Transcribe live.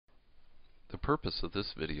purpose of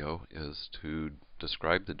this video is to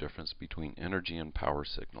describe the difference between energy and power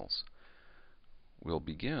signals. We'll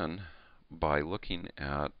begin by looking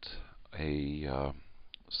at a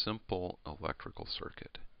simple electrical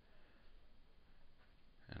circuit.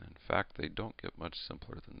 And in fact, they don't get much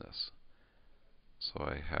simpler than this. So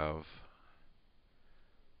I have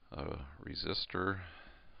a resistor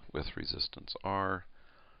with resistance R.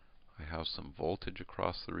 I have some voltage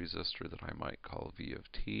across the resistor that I might call V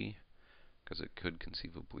of t, because it could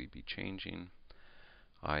conceivably be changing.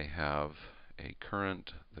 I have a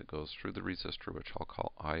current that goes through the resistor, which I'll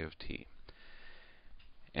call I of t.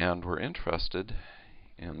 And we're interested,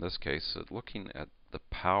 in this case, at looking at the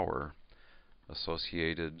power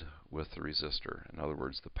associated with the resistor. In other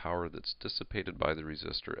words, the power that's dissipated by the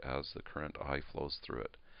resistor as the current I flows through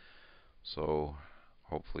it. So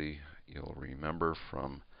hopefully you'll remember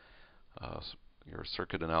from your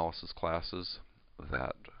circuit analysis classes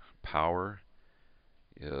that power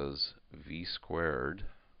is V squared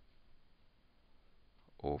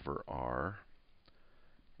over R,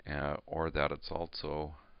 or that it's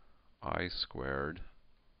also I squared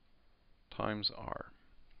times R.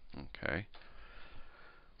 Okay.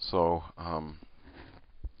 So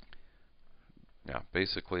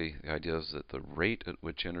basically the idea is that the rate at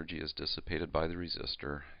which energy is dissipated by the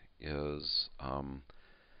resistor is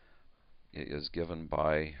given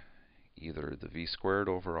by either the V squared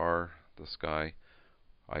over R, this guy,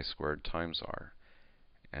 I squared times R.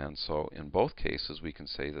 And so in both cases we can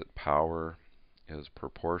say that power is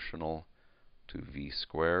proportional to V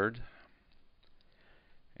squared,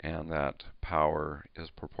 and that power is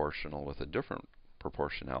proportional with a different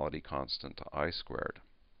proportionality constant to I squared.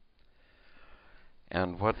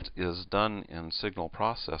 And what is done in signal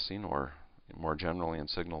processing, or more generally in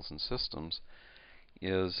signals and systems,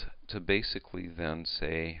 is to basically then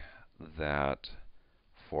say that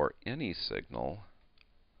for any signal,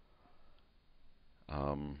 if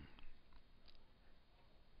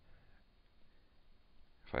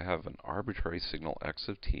I have an arbitrary signal x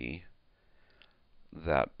of t,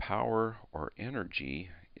 that power or energy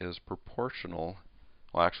is proportional,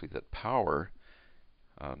 well actually that power,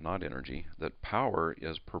 not energy, that power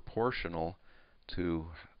is proportional to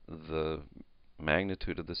the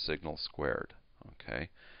magnitude of the signal squared. Okay,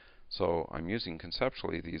 so I'm using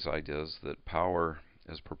conceptually these ideas that power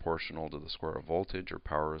is proportional to the square of voltage, or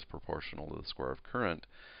power is proportional to the square of current,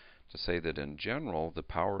 to say that in general the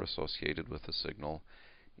power associated with the signal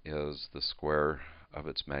is the square of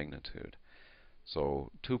its magnitude. So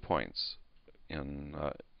 2 points. In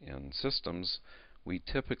systems, we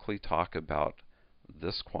typically talk about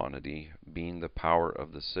this quantity being the power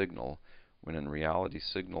of the signal, when in reality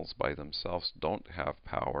signals by themselves don't have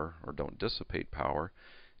power or don't dissipate power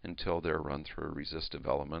until they're run through a resistive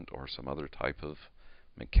element or some other type of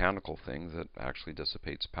mechanical thing that actually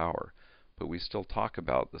dissipates power. But we still talk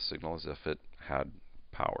about the signal as if it had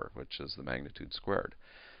power, which is the magnitude squared.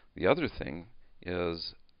 The other thing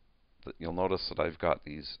is that you'll notice that I've got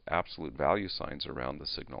these absolute value signs around the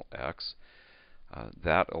signal x.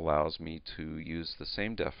 That allows me to use the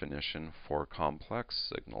same definition for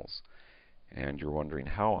complex signals. And you're wondering,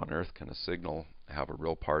 how on earth can a signal have a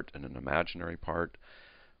real part and an imaginary part?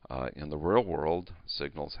 In the real world,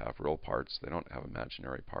 signals have real parts. They don't have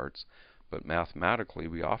imaginary parts. But mathematically,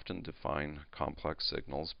 we often define complex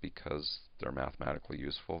signals because they're mathematically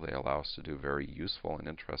useful. They allow us to do very useful and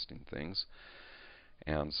interesting things.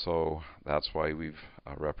 And so that's why we've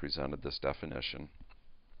represented this definition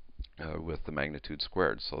with the magnitude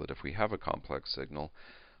squared, so that if we have a complex signal,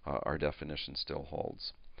 our definition still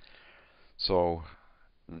holds. So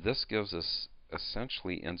this gives us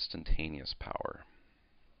essentially instantaneous power.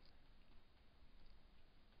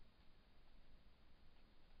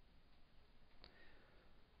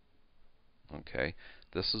 Okay,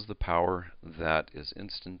 this is the power that is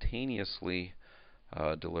instantaneously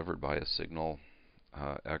delivered by a signal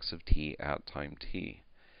x of t at time t.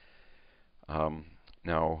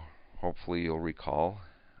 Now, hopefully you'll recall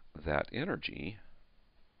that energy,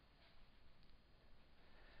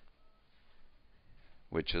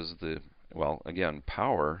 which is the, well, again,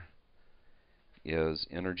 power is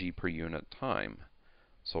energy per unit time.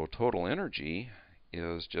 So total energy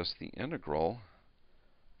is just the integral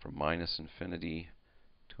from minus infinity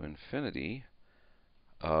to infinity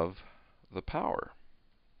of the power.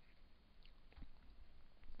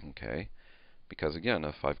 Okay, because again,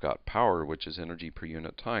 if I've got power, which is energy per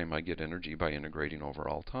unit time, I get energy by integrating over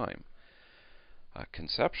all time.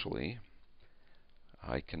 Conceptually,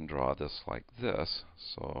 I can draw this like this.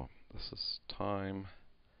 So this is time.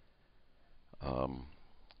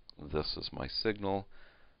 This is my signal.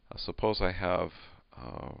 Suppose I have,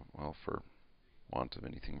 well, for want of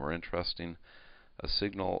anything more interesting, a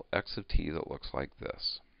signal x of t that looks like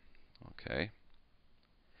this. Okay?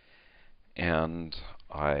 And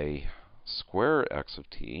I square x of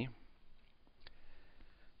t,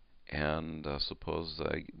 and suppose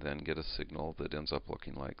I then get a signal that ends up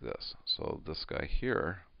looking like this. So this guy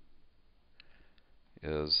here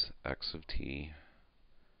is x of t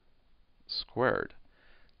squared.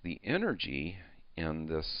 The energy in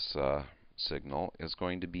this signal is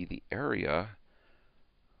going to be the area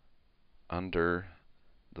under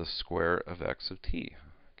the square of x of t.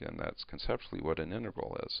 Again, that's conceptually what an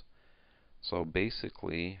integral is. So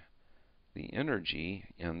basically, the energy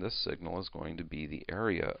in this signal is going to be the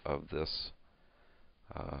area of this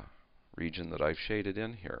region that I've shaded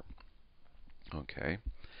in here. Okay,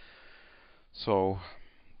 so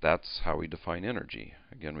that's how we define energy.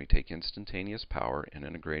 Again, we take instantaneous power and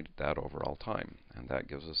integrate that over all time, and that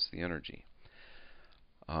gives us the energy.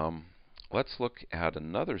 Let's look at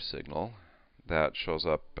another signal that shows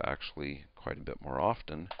up actually quite a bit more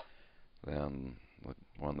often than the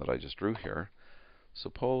one that I just drew here.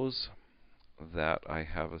 Suppose that I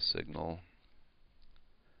have a signal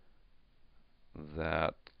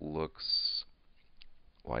that looks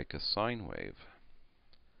like a sine wave.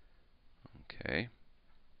 Okay,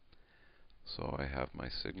 so I have my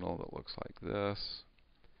signal that looks like this,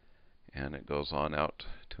 and it goes on out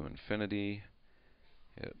to infinity.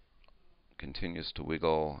 It continues to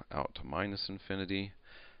wiggle out to minus infinity.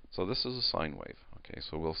 So this is a sine wave. Okay,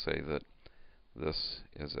 so we'll say that this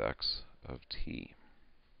is x of t.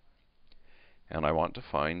 And I want to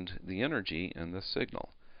find the energy in this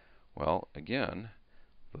signal. Well, again,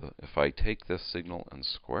 if I take this signal and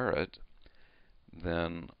square it,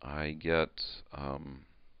 then I get a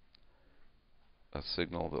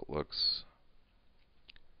signal that looks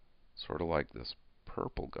sort of like this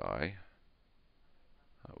purple guy.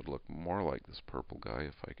 That would look more like this purple guy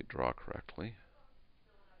if I could draw correctly.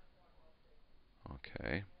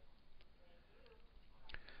 Okay.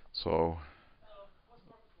 So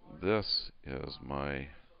this is my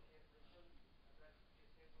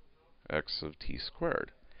x of t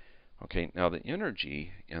squared. Okay, now the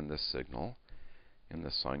energy in this signal, in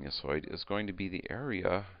this sinusoid, is going to be the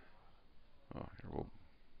area. Oh, here we'll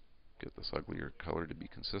get this uglier color to be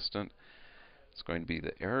consistent. It's going to be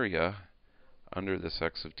the area under this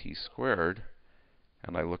x of t squared,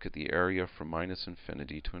 and I look at the area from minus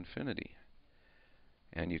infinity to infinity.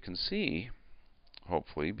 And you can see,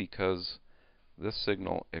 hopefully, because this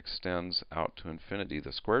signal extends out to infinity,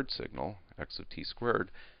 the squared signal, x of t squared,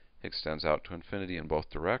 extends out to infinity in both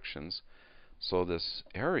directions. So this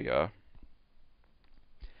area,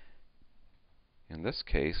 in this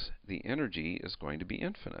case, the energy is going to be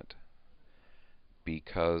infinite,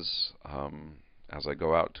 because as I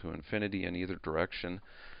go out to infinity in either direction,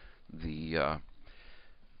 the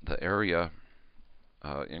area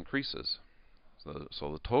increases.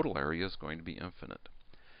 So the total area is going to be infinite.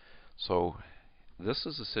 So this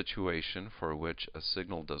is a situation for which a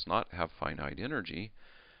signal does not have finite energy,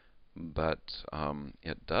 but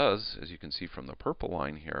it does, as you can see from the purple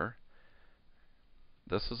line here.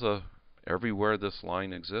 This is everywhere this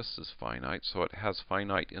line exists is finite, so it has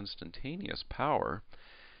finite instantaneous power.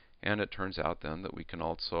 And it turns out then that we can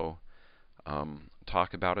also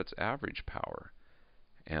talk about its average power.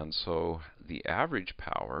 And so the average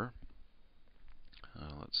power,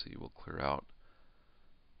 let's see, we'll clear out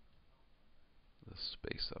this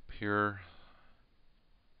space up here.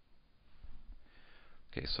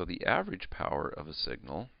 Okay, so the average power of a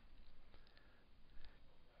signal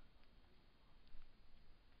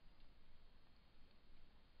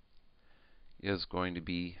is going to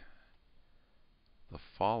be the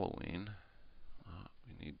following.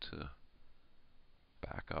 We need to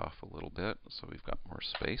back off a little bit so we've got more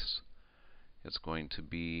space. It's going to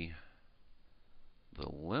be the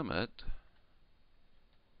limit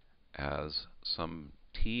as some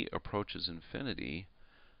t approaches infinity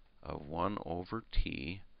of 1 over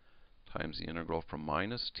t times the integral from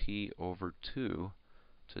minus t over 2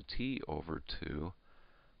 to t over 2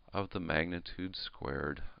 of the magnitude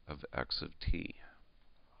squared of x of t.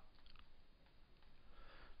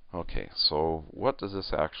 Okay, so what does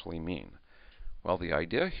this actually mean? Well, the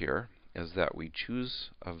idea here is that we choose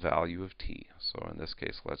a value of t. So in this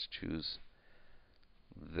case, let's choose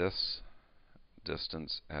this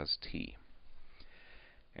distance as t.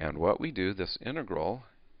 And what we do, this integral,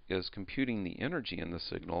 is computing the energy in the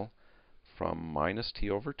signal from minus t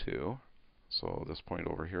over 2. So this point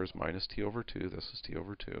over here is minus t over 2. This is t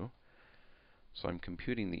over 2. So I'm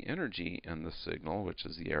computing the energy in the signal, which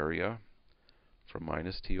is the area from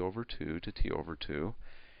minus t over 2 to t over 2.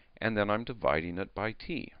 And then I'm dividing it by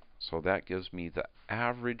t. So that gives me the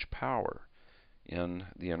average power in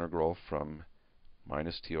the integral from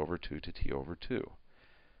minus t over 2 to t over 2.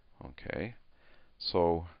 Okay,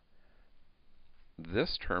 so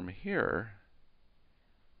this term here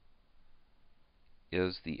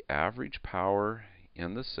is the average power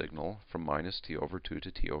in the signal from minus t over 2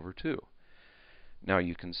 to t over 2. Now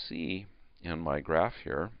you can see in my graph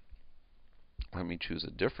here, let me choose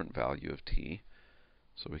a different value of t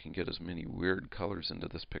so we can get as many weird colors into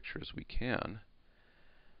this picture as we can.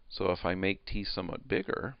 So if I make t somewhat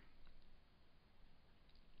bigger,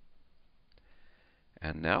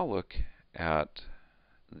 and now look at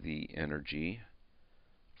the energy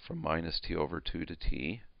from minus t over 2 to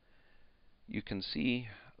t, you can see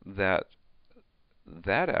that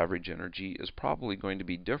that average energy is probably going to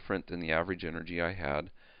be different than the average energy I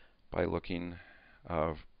had by looking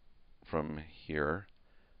from here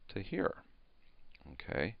to here.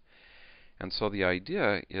 Okay, and so the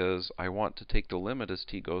idea is I want to take the limit as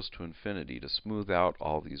t goes to infinity to smooth out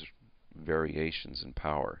all these variations in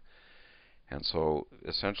power. And so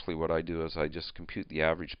essentially what I do is I just compute the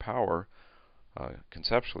average power,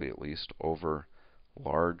 conceptually at least, over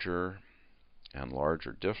larger and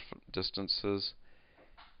larger distances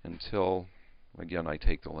until, again, I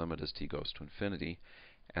take the limit as t goes to infinity,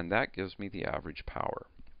 and that gives me the average power.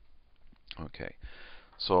 Okay,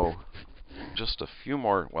 so just a few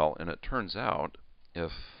more, well, and it turns out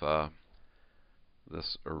if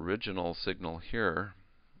this original signal here,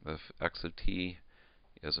 if x of t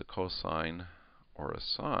is a cosine or a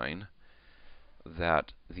sine,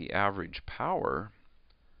 that the average power,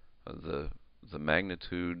 the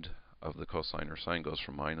magnitude of the cosine or sine goes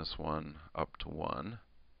from -1 up to 1,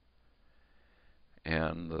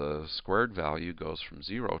 and the squared value goes from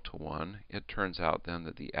 0 to 1, it turns out then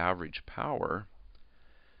that the average power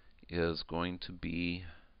is going to be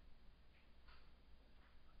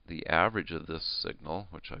the average of this signal,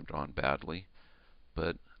 which I've drawn badly,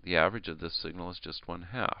 but the average of this signal is just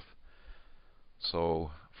 1/2.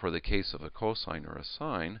 So for the case of a cosine or a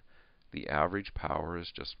sine, the average power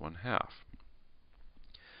is just 1/2.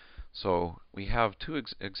 So we have two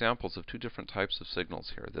examples of two different types of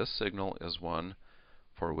signals here. This signal is one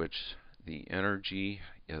for which the energy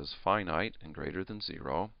is finite and greater than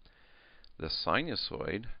 0. The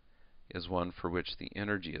sinusoid is one for which the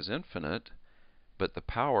energy is infinite, but the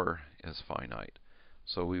power is finite.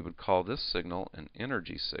 So we would call this signal an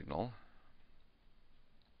energy signal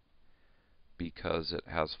because it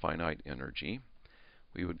has finite energy.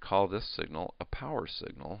 We would call this signal a power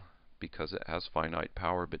signal because it has finite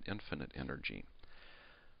power but infinite energy.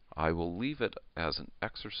 I will leave it as an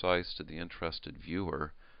exercise to the interested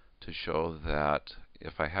viewer to show that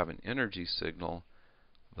if I have an energy signal,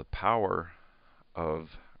 the power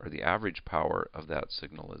of, or the average power of that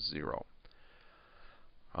signal is 0.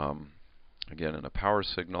 Again, in a power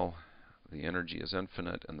signal, the energy is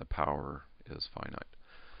infinite and the power is finite.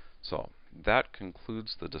 So that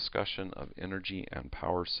concludes the discussion of energy and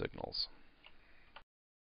power signals.